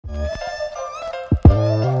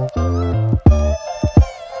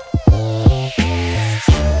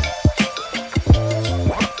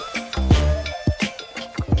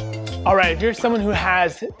if you're someone who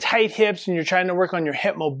has tight hips and you're trying to work on your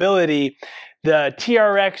hip mobility, the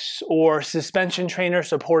TRX or suspension trainer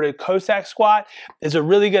supported Cossack squat is a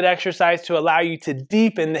really good exercise to allow you to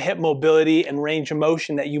deepen the hip mobility and range of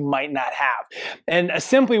motion that you might not have. And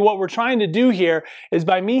simply what we're trying to do here is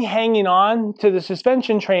by me hanging on to the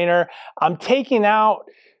suspension trainer, I'm taking out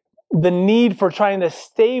the need for trying to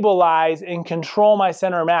stabilize and control my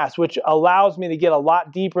center of mass, which allows me to get a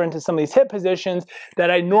lot deeper into some of these hip positions that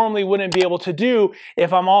I normally wouldn't be able to do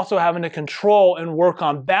if I'm also having to control and work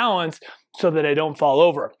on balance so that I don't fall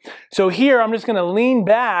over. So here I'm just gonna lean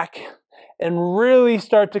back and really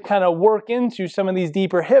start to kind of work into some of these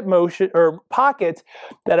deeper hip motion or pockets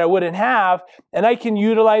that I wouldn't have, and I can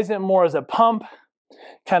utilize it more as a pump,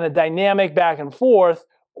 kind of dynamic back and forth,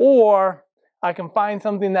 or I can find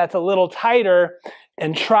something that's a little tighter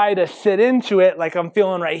and try to sit into it like I'm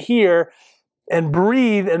feeling right here and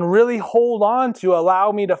breathe and really hold on to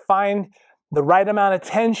allow me to find the right amount of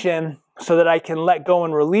tension so that I can let go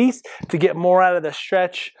and release to get more out of the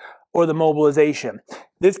stretch or the mobilization.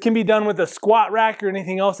 This can be done with a squat rack or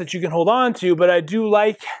anything else that you can hold on to, but I do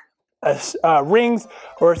like rings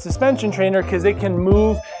or a suspension trainer because it can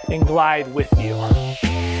move and glide with you.